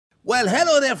Well,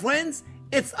 hello there, friends.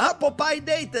 It's apple pie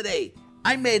day today.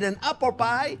 I made an apple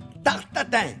pie Tarte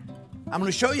Tatin. I'm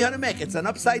going to show you how to make it. It's an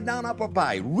upside-down apple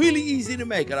pie. Really easy to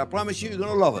make, and I promise you're going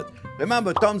to love it.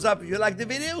 Remember, thumbs up if you like the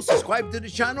video, subscribe to the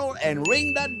channel, and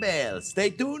ring that bell.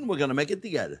 Stay tuned. We're going to make it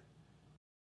together.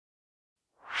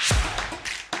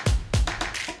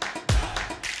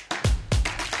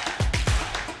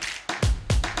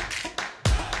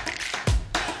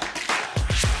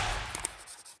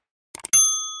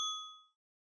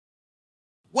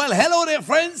 Well, hello there,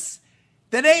 friends.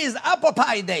 Today is apple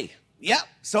pie day. Yep,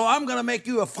 so I'm going to make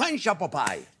you a French apple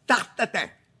pie. Tarte Tatin.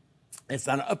 It's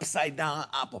an upside-down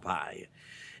apple pie.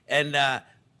 And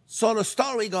so the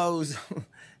story goes,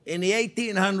 in the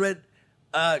 1800s,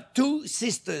 two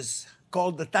sisters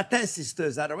called the Tatin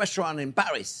sisters at a restaurant in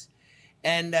Paris.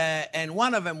 And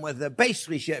one of them was the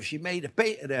pastry chef. She made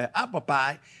the apple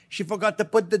pie. She forgot to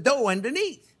put the dough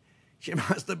underneath. She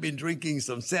must have been drinking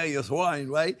some serious wine,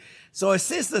 right? So her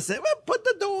sister said, well, put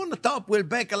the dough on the top. We'll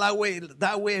bake it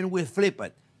that way and we'll flip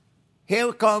it.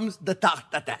 Here comes the Tarte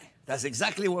Tatin. That's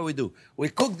exactly what we do. We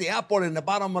cook the apple in the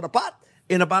bottom of the pot,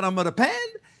 in the bottom of the pan.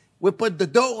 We put the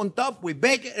dough on top, we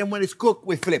bake it, and when it's cooked,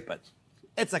 we flip it.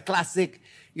 It's a classic.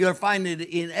 You'll find it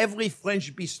in every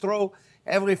French bistro,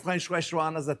 every French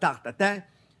restaurant has a Tarte Tatin.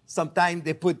 Sometimes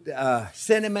they put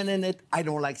cinnamon in it. I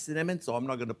don't like cinnamon, so I'm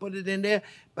not going to put it in there,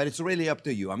 but it's really up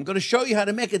to you. I'm going to show you how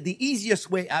to make it the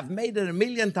easiest way. I've made it a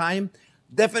million times,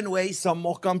 different ways, some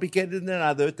more complicated than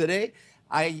others. Today,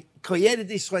 I created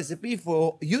this recipe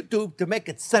for YouTube to make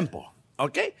it simple,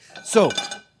 okay? So,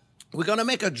 we're going to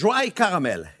make a dry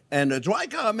caramel, and a dry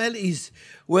caramel is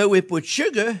where we put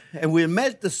sugar, and we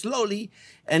melt it slowly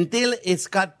until it's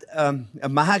got a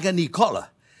mahogany color.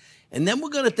 And then we're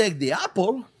going to take the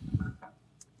apple,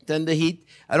 turn the heat.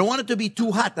 I don't want it to be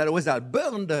too hot, otherwise I'll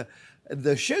burn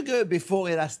the sugar before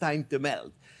it has time to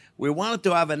melt. We want it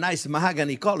to have a nice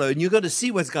mahogany color, and you're going to see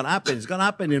what's going to happen. It's going to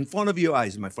happen in front of your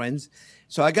eyes, my friends.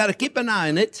 So I got to keep an eye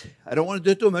on it. I don't want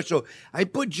to do too much. So I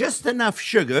put just enough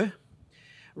sugar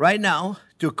right now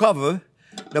to cover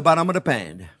the bottom of the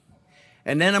pan.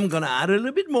 And then I'm going to add a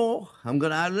little bit more. I'm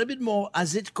going to add a little bit more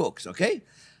as it cooks, okay?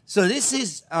 So this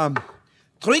is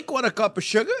 3/4 cup of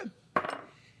sugar,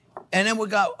 and then we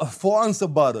got a 4 ounces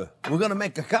of butter. We're going to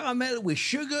make a caramel with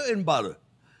sugar and butter.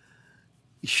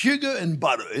 Sugar and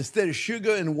butter instead of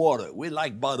sugar and water. We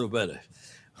like butter better.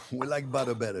 We like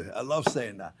butter better. I love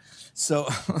saying that. So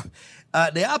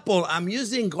the apple, I'm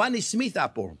using Granny Smith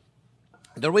apple.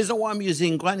 The reason why I'm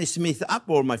using Granny Smith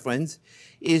apple, my friends,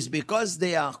 is because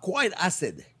they are quite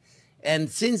acid. And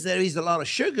since there is a lot of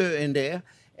sugar in there,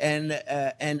 and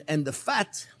the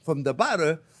fat from the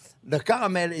butter, the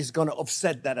caramel is going to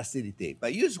offset that acidity.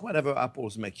 But use whatever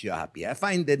apples makes you happy. I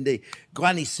find that the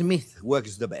Granny Smith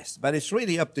works the best, but it's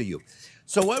really up to you.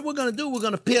 So what we're going to do, we're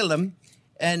going to peel them,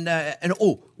 and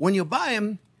when you buy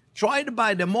them, try to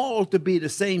buy them all to be the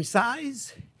same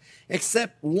size,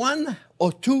 except 1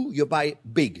 or 2 you buy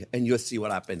big, and you'll see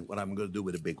what happens, what I'm going to do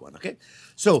with the big one, okay?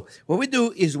 So what we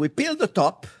do is we peel the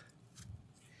top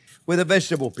with a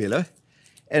vegetable peeler,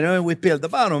 and then we peel the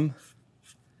bottom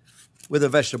with a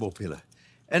vegetable peeler.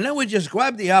 And then we just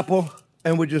grab the apple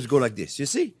and we just go like this. You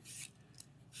see?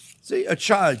 See, a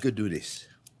child could do this.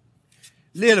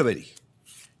 Little bitty.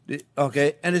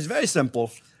 Okay, and it's very simple.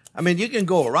 I mean, you can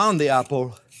go around the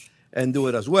apple and do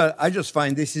it as well. I just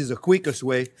find this is the quickest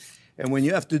way. And when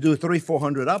you have to do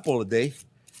 300-400 apples a day,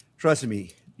 trust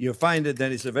me, you'll find it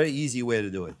then it's a very easy way to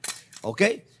do it.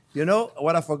 Okay? You know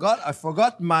what I forgot? I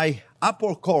forgot my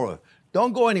apple corer.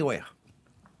 Don't go anywhere.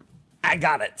 I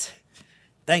got it.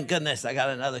 Thank goodness I got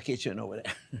another kitchen over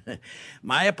there.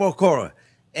 My apple corer.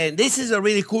 And this is a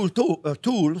really cool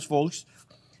tool, folks.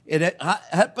 It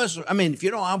helps us. I mean, if you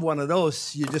don't have one of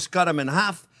those, you just cut them in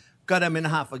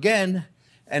half again,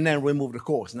 and then remove the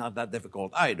core. It's not that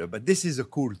difficult either. But this is a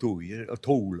cool tool. A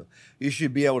tool. You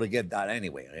should be able to get that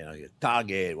anywhere. You know, your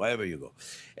Target, wherever you go.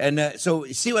 And so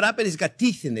you see what happened? It's got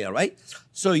teeth in there, right?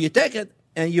 So you take it,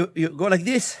 and you go like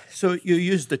this, so you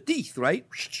use the teeth, right?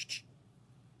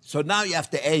 So now you have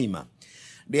to aim.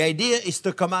 The idea is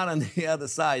to come out on the other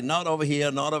side, not over here,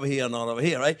 not over here, not over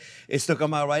here, right? It's to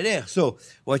come out right there. So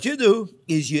what you do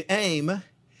is you aim,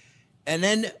 and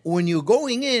then when you're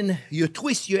going in, you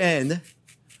twist your hand,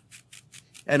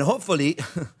 and hopefully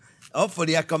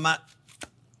I come out,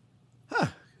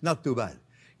 not too bad.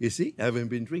 You see, I haven't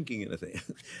been drinking anything.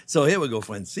 So here we go,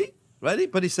 friends. See? Ready?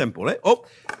 Pretty simple, right? Oh,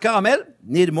 caramel,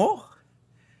 need more.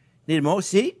 Need more,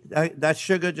 see? That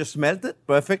sugar just melted,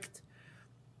 perfect.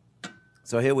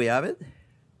 So here we have it.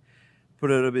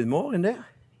 Put a little bit more in there.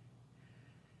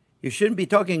 You shouldn't be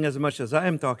talking as much as I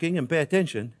am talking, and pay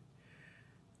attention.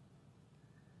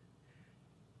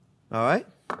 All right?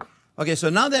 Okay, so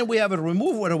now that we have it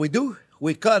removed, what do?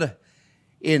 We cut it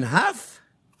in half,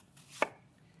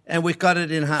 and we cut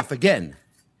it in half again.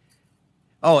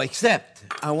 Oh, except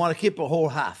I want to keep a whole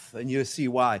half, and you'll see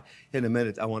why in a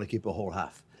minute I want to keep a whole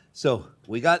half. So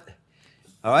we got,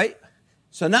 all right?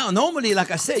 So now normally,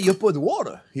 like I said, you put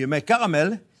water. You make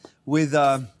caramel with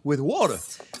water.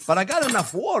 But I got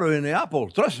enough water in the apple,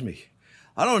 trust me.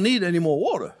 I don't need any more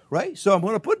water, right? So I'm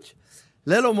going to put a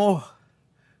little more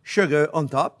sugar on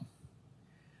top.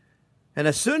 And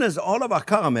as soon as all of our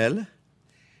caramel,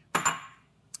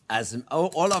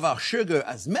 all of our sugar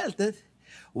has melted,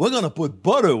 we're going to put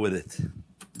butter with it.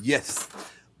 Yes,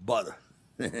 butter.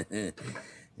 Hey.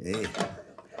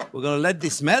 We're going to let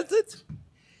this melt it.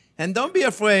 And don't be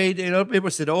afraid. You know, people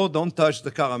said, oh, don't touch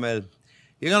the caramel.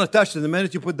 You're going to touch it the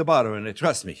minute you put the butter in it,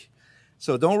 trust me.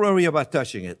 So don't worry about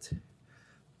touching it.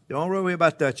 Don't worry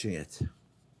about touching it.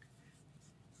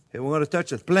 And we're going to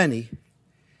touch it plenty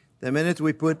the minute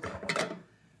we put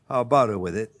our butter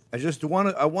with it.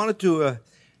 I wanted to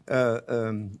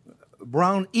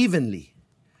brown evenly.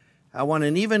 I want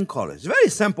an even color. It's a very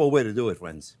simple way to do it,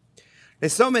 friends.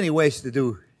 There's so many ways to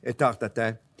do a tarte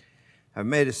tatin. I've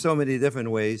made it so many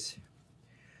different ways.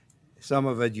 Some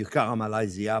of it you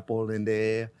caramelize the apple in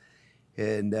there,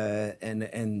 and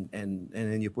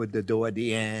then you put the dough at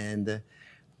the end.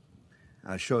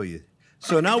 I'll show you.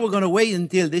 So now we're going to wait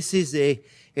until this is a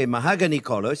mahogany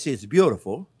color. See, it's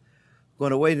beautiful. We're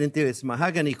going to wait until it's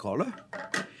mahogany color.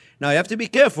 Now you have to be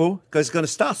careful because it's going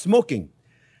to start smoking.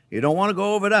 You don't want to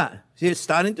go over that. See, it's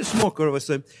starting to smoke all of a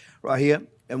sudden right here.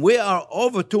 And we are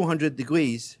over 200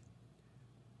 degrees.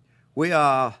 We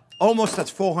are almost at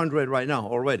 400 right now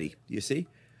already, you see?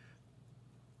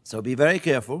 So be very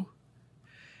careful.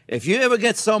 If you ever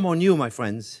get some on you, my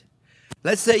friends,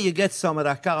 let's say you get some of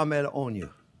that caramel on you.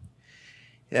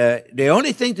 The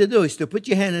only thing to do is to put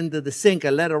your hand into the sink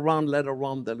and let it run, let it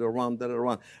run, let it run, let it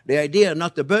run. The idea,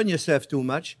 not to burn yourself too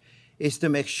much, is to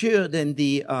make sure then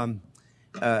the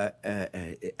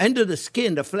under the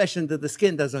skin, the flesh under the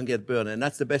skin doesn't get burned, and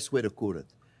that's the best way to cool it.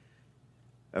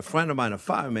 A friend of mine, a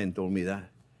fireman, told me that.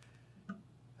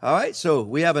 All right, so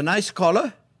we have a nice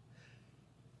color.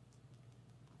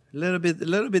 A little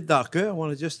bit darker. I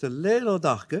want it just a little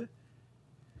darker.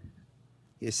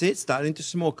 You see, it's starting to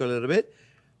smoke a little bit.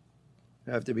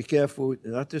 You have to be careful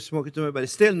not to smoke it too much, but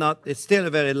it's still not. It's still a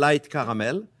very light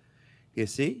caramel. You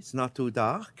see, it's not too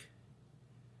dark.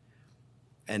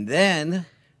 And then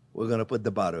we're going to put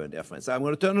the butter in there, friends. So I'm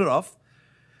going to turn it off.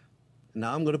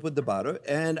 Now I'm going to put the butter,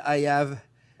 and I have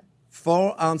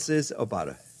 4 ounces of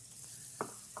butter.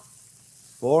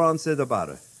 4 ounces of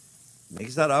butter.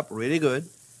 Mix that up really good.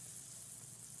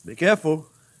 Be careful.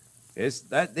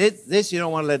 This you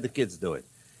don't want to let the kids do it.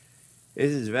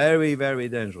 This is very, very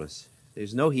dangerous.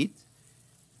 There's no heat.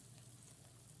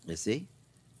 You see?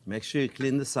 Make sure you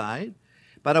clean the side.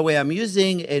 By the way, I'm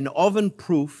using an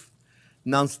oven-proof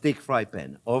non-stick fry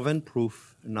pan.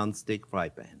 Oven-proof non-stick fry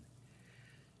pan.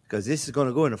 Because this is going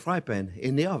to go in a fry pan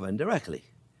in the oven directly.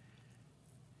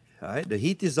 All right, the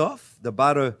heat is off. The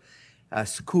butter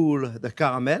has cooled the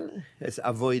caramel. It's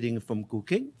avoiding from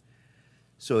cooking.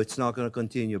 So it's not going to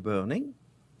continue burning.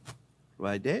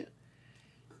 Right there.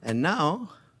 And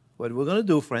now, what we're going to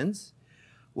do, friends,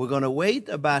 we're going to wait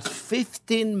about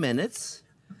 15 minutes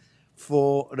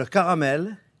for the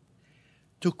caramel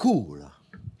to cool.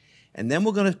 And then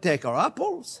we're going to take our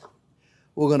apples,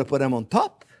 we're going to put them on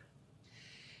top,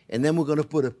 and then we're going to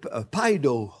put a pie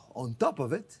dough on top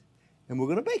of it, and we're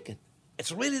going to bake it.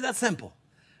 It's really that simple.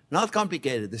 Not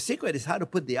complicated. The secret is how to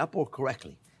put the apple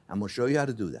correctly. I'm going to show you how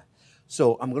to do that.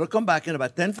 So I'm going to come back in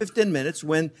about 10-15 minutes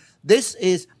when this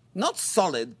is not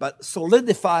solid, but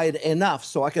solidified enough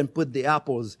so I can put the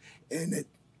apples in it,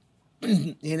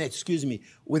 excuse me,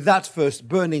 without first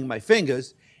burning my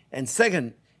fingers. And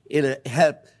second, it'll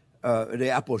help the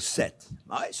apples set.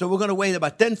 All right, so we're going to wait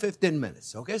about 10-15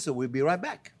 minutes. Okay, so we'll be right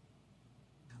back.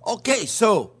 Okay,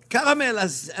 so caramel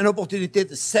has an opportunity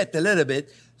to set a little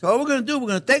bit. So what we're going to do, we're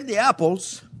going to take the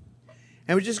apples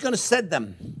and we're just going to set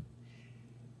them.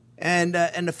 And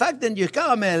the fact that your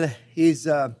caramel is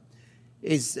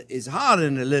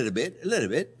hardened a little bit,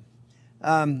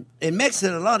 it makes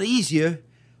it a lot easier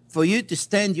for you to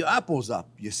stand your apples up,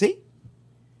 you see?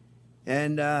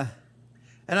 And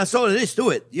that's all it is to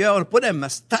it. You have to put them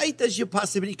as tight as you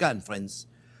possibly can, friends.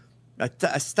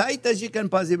 As tight as you can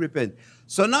possibly put.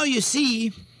 So now you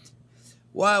see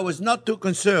why I was not too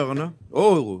concerned.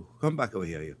 Oh, come back over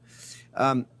here, you.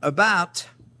 About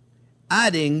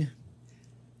adding,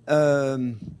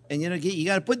 and you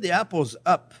got to put the apples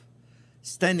up,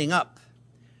 standing up.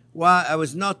 Why I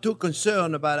was not too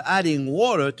concerned about adding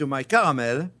water to my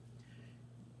caramel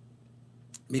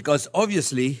because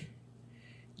obviously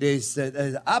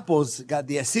the apples got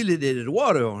the acidic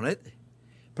water on it,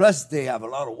 plus they have a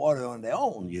lot of water on their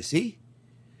own, you see?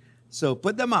 So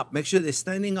put them up. Make sure they're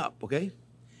standing up, okay?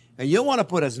 And you want to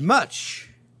put as much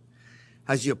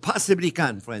as you possibly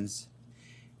can, friends.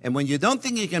 And when you don't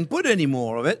think you can put any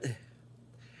more of it,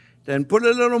 then put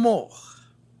a little more.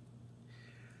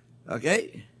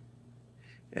 Okay?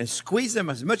 And squeeze them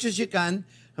as much as you can.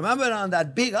 Remember, on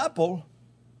that big apple,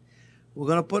 we're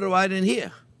going to put it right in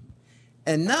here.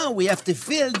 And now we have to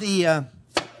fill the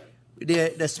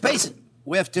space.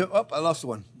 We have to, oh, I lost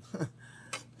one.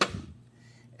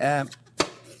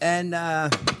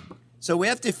 So we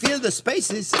have to fill the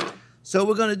spaces. So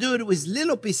we're going to do it with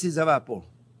little pieces of apple.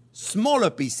 Smaller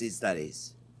pieces, that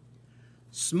is.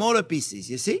 Smaller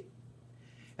pieces, you see?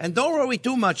 And don't worry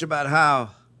too much about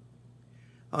how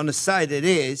on the side it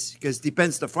is, because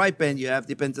depends the fry pan you have,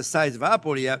 depends the size of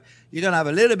apple you have. You're going to have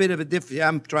a little bit of a difference.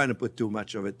 I'm trying to put too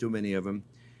much of it, too many of them.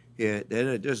 Here,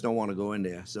 they just don't want to go in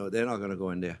there, so they're not going to go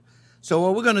in there. So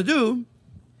what we're going to do,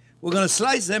 we're going to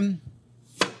slice them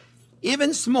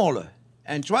even smaller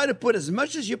and try to put as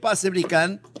much as you possibly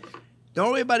can.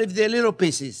 Don't worry about if they're little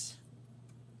pieces.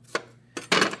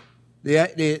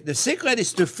 The secret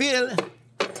is to fill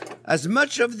as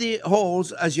much of the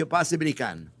holes as you possibly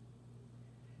can.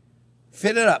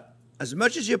 Fill it up as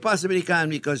much as you possibly can,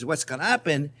 because what's going to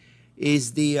happen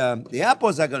is the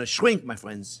apples are going to shrink, my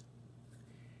friends.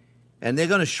 And they're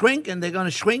going to shrink, and they're going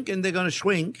to shrink, and they're going to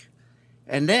shrink.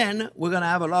 And then we're going to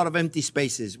have a lot of empty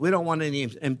spaces. We don't want any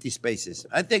empty spaces.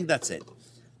 I think that's it.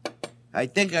 I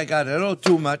think I got a little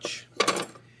too much.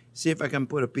 See if I can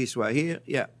put a piece right here.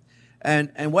 Yeah.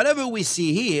 And whatever we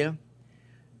see here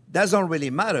doesn't really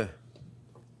matter.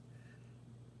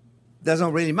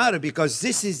 Doesn't really matter, because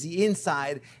this is the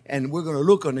inside, and we're going to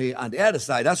look on the other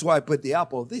side. That's why I put the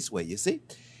apple this way, you see?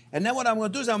 And then what I'm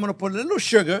going to do is I'm going to put a little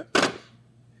sugar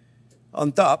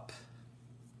on top.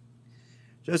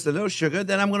 Just a little sugar.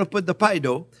 Then I'm going to put the pie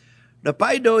dough. The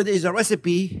pie dough is a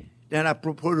recipe that I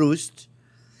produced.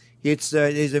 There's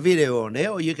a video on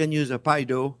there, or you can use a pie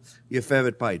dough, your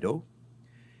favorite pie dough.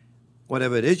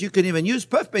 Whatever it is. You can even use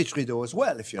puff pastry dough as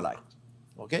well, if you like.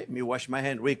 Okay, let me wash my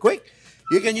hand real quick.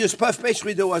 You can use puff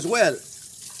pastry dough as well.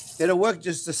 It'll work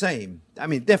just the same. I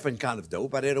mean, different kind of dough,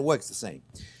 but it'll work the same.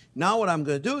 Now what I'm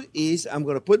going to do is I'm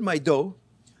going to put my dough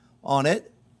on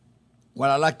it. What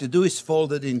I like to do is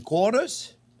fold it in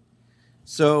quarters.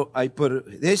 So I put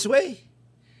it this way,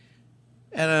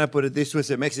 and then I put it this way,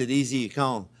 so it makes it easy. You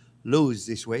can't lose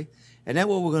this way. And then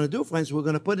what we're going to do, friends, we're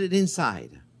going to put it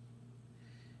inside.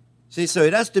 See, so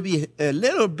it has to be a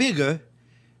little bigger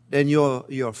than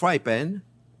your fry pan,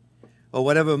 or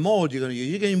whatever mold you're going to use.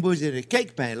 You can use it in a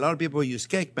cake pan. A lot of people use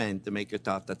cake pan to make a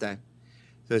tarte tatin.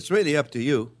 So it's really up to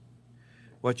you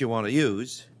what you want to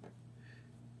use.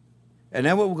 And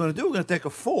then what we're going to do, we're going to take a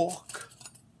fork,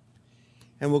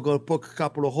 and we're going to poke a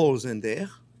couple of holes in there.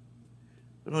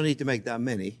 We don't need to make that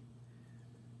many.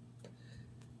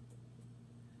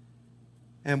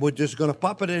 And we're just going to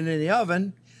pop it in the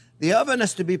oven. The oven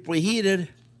has to be preheated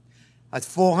at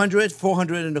 400,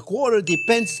 400 and a quarter.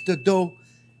 Depends the dough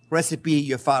recipe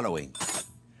you're following. If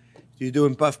you're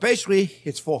doing puff pastry,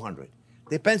 it's 400.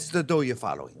 Depends the dough you're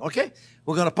following, okay?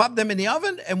 We're going to pop them in the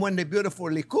oven, and when they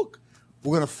beautifully cook,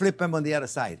 we're going to flip them on the other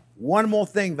side. One more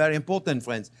thing, very important,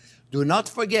 friends. Do not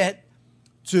forget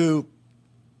to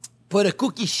put a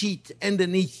cookie sheet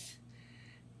underneath,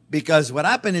 because what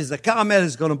happens is the caramel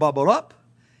is going to bubble up,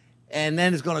 and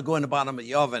then it's going to go in the bottom of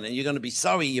the oven, and you're going to be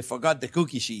sorry you forgot the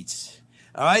cookie sheets.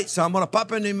 All right, so I'm going to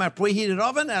pop it in my preheated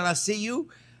oven, and I'll see you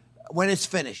when it's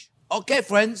finished. Okay,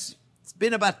 friends, it's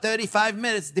been about 35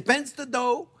 minutes. Depends the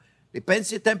dough, depends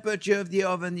the temperature of the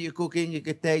oven you're cooking. It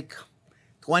could take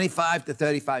 25 to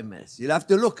 35 minutes. You'll have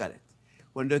to look at it.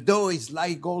 When the dough is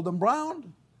light golden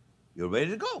brown, you're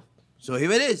ready to go. So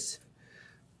here it is.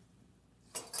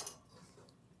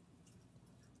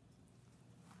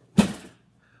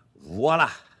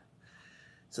 Voila.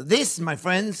 So this, my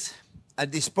friends, at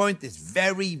this point is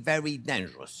very, very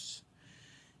dangerous.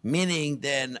 Meaning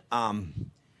then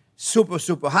super,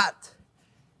 super hot.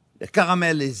 The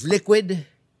caramel is liquid,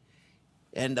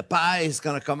 and the pie is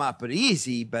going to come out pretty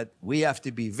easy, but we have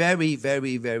to be very,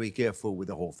 very, very careful with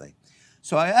the whole thing.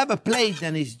 So I have a plate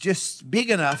that is just big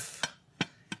enough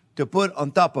to put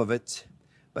on top of it.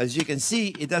 But as you can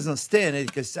see, it doesn't stay in it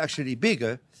because it's actually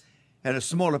bigger. And a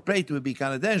smaller plate would be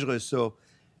kind of dangerous. So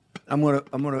I'm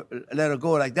gonna let it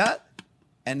go like that.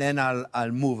 And then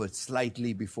I'll move it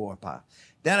slightly before pie.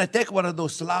 Then I take one of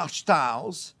those large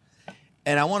towels,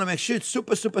 and I want to make sure it's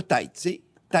super, super tight. See?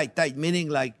 Tight, tight, meaning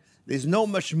like there's no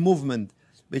much movement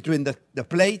between the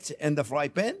plate and the fry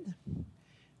pan.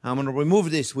 I'm going to remove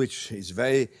this, which is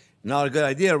very not a good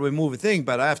idea to remove a thing,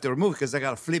 but I have to remove it because I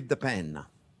got to flip the pan now.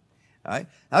 All right?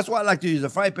 That's why I like to use a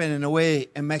fry pan in a way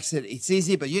and makes it, it's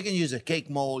easy, but you can use a cake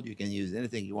mold, you can use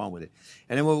anything you want with it.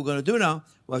 And then what we're going to do now,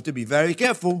 we have to be very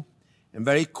careful and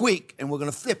very quick, and we're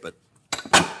going to flip it.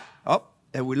 Oh,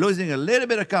 and we're losing a little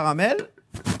bit of caramel,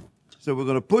 so we're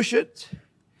going to push it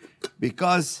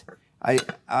because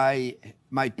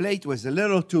my plate was a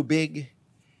little too big,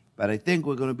 but I think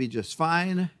we're going to be just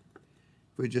fine.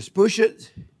 We just push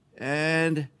it,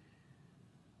 and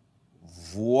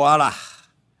voila.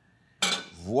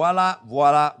 Voila,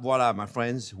 voila, voila, my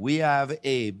friends. We have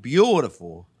a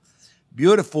beautiful,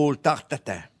 beautiful tarte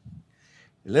tatin.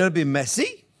 A little bit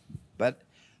messy, but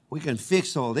we can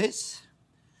fix all this.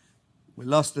 We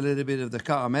lost a little bit of the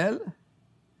caramel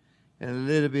and a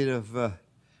little bit of,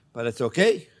 but it's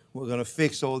okay. We're going to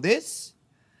fix all this.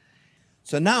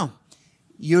 So now,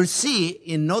 you'll see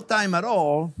in no time at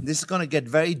all, this is going to get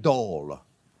very dull.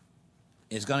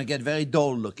 It's going to get very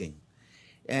dull looking.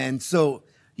 And so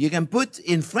you can put,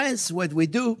 in France, what we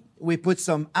do, we put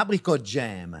some apricot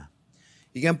jam.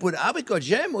 You can put apricot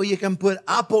jam or you can put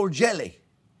apple jelly.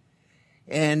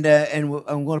 And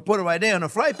I'm going to put it right there on a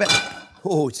fry pan.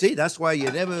 Oh, see, that's why you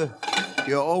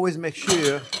always make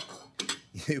sure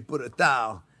you put a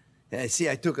towel. And see,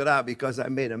 I took it out because I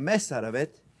made a mess out of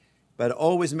it. But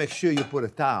always make sure you put a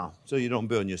towel so you don't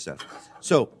burn yourself.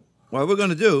 So what we're going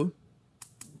to do,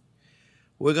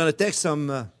 we're going to take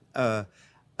some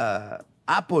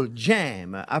apple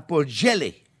jam, apple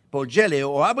jelly,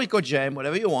 or apricot jam,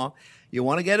 whatever you want. You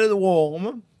want to get it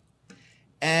warm,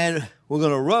 and we're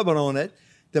going to rub it on it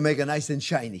to make it nice and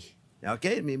shiny.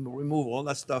 Okay, I mean, remove all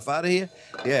that stuff out of here.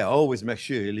 Yeah, always make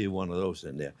sure you leave one of those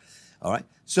in there. All right,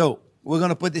 so we're going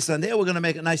to put this on there. We're going to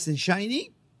make it nice and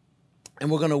shiny, and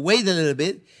we're going to wait a little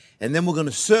bit, and then we're going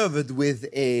to serve it with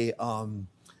a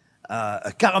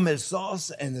caramel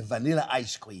sauce and a vanilla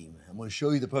ice cream. I'm going to show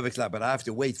you the perfect slab, but I have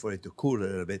to wait for it to cool a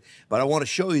little bit. But I want to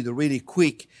show you the really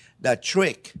quick, that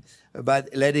trick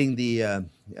about letting the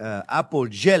apple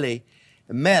jelly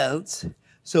melt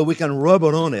so we can rub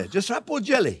it on it. Just apple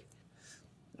jelly.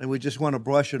 And we just want to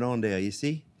brush it on there, you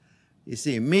see? You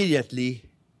see, immediately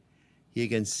you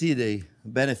can see the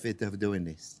benefit of doing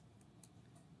this.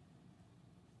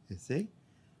 You see?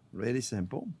 Really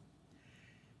simple.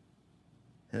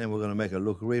 And then we're going to make it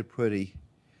look real pretty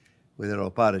with a little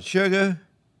powdered sugar.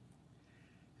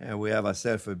 And we have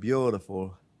ourselves a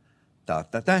beautiful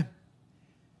tarte tatin.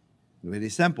 Really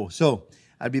simple. So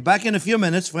I'll be back in a few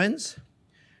minutes, friends,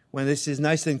 when this is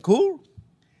nice and cool.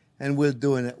 And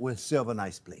we'll serve a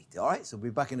nice plate. All right? So we'll be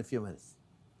back in a few minutes.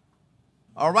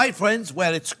 All right, friends.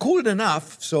 Well, it's cooled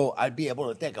enough, so I'll be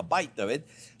able to take a bite of it.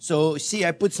 So, see,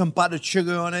 I put some powdered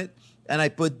sugar on it, and I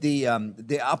put the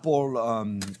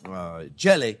apple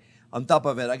jelly on top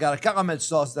of it. I got a caramel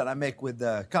sauce that I make with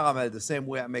the caramel the same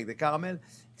way I make the caramel,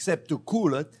 except to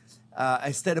cool it.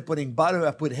 Instead of putting butter,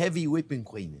 I put heavy whipping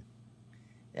cream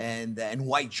and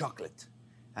white chocolate.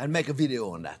 I'll make a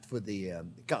video on that for the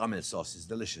caramel sauce. It's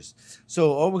delicious.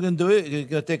 So all we're going to do is we're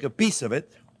going to take a piece of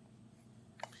it,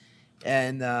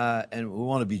 and we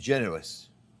want to be generous.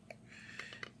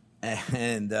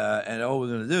 And all we're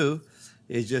going to do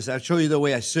is just, I'll show you the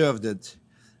way I served it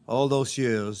all those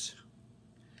years.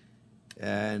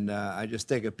 And I just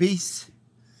take a piece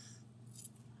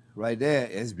right there.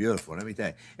 It's beautiful, let me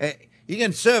tell you. You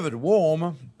can serve it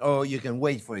warm, or you can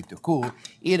wait for it to cool.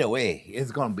 Either way,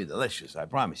 it's going to be delicious, I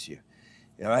promise you.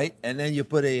 All right? And then you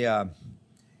put a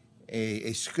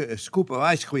scoop of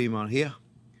ice cream on here,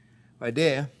 right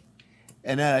there.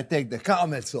 And then I take the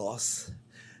caramel sauce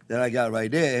that I got right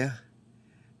there,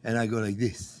 and I go like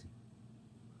this.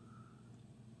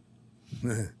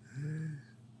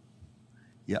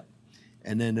 Yep.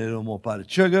 And then a little more powdered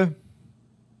sugar.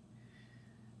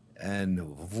 And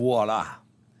voila.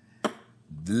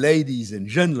 Ladies and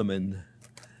gentlemen,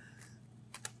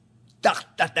 tarte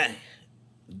tatin.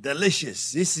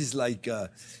 Delicious. This is like,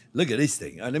 look at this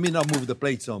thing. Let me not move the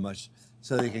plate so much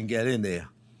so they can get in there.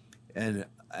 And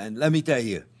let me tell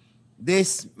you,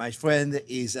 this, my friend,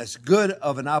 is as good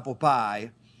of an apple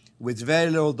pie with very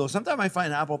little dough. Sometimes I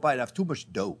find apple pie that have too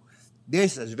much dough.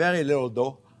 This has very little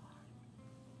dough.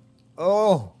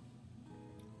 Oh.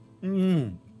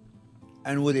 And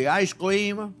with the ice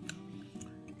cream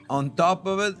on top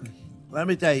of it, let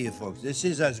me tell you, folks, this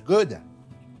is as good.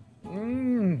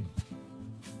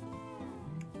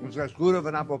 It's as good of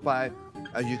an apple pie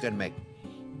as you can make.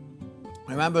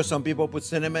 Remember, some people put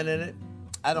cinnamon in it.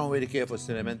 I don't really care for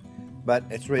cinnamon, but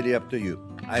it's really up to you.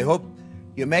 I hope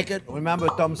You make it. Remember,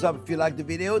 thumbs up if you like the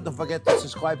video. Don't forget to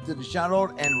subscribe to the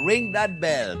channel and ring that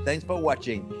bell. Thanks for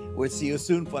watching. We'll see you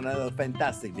soon for another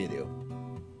fantastic video.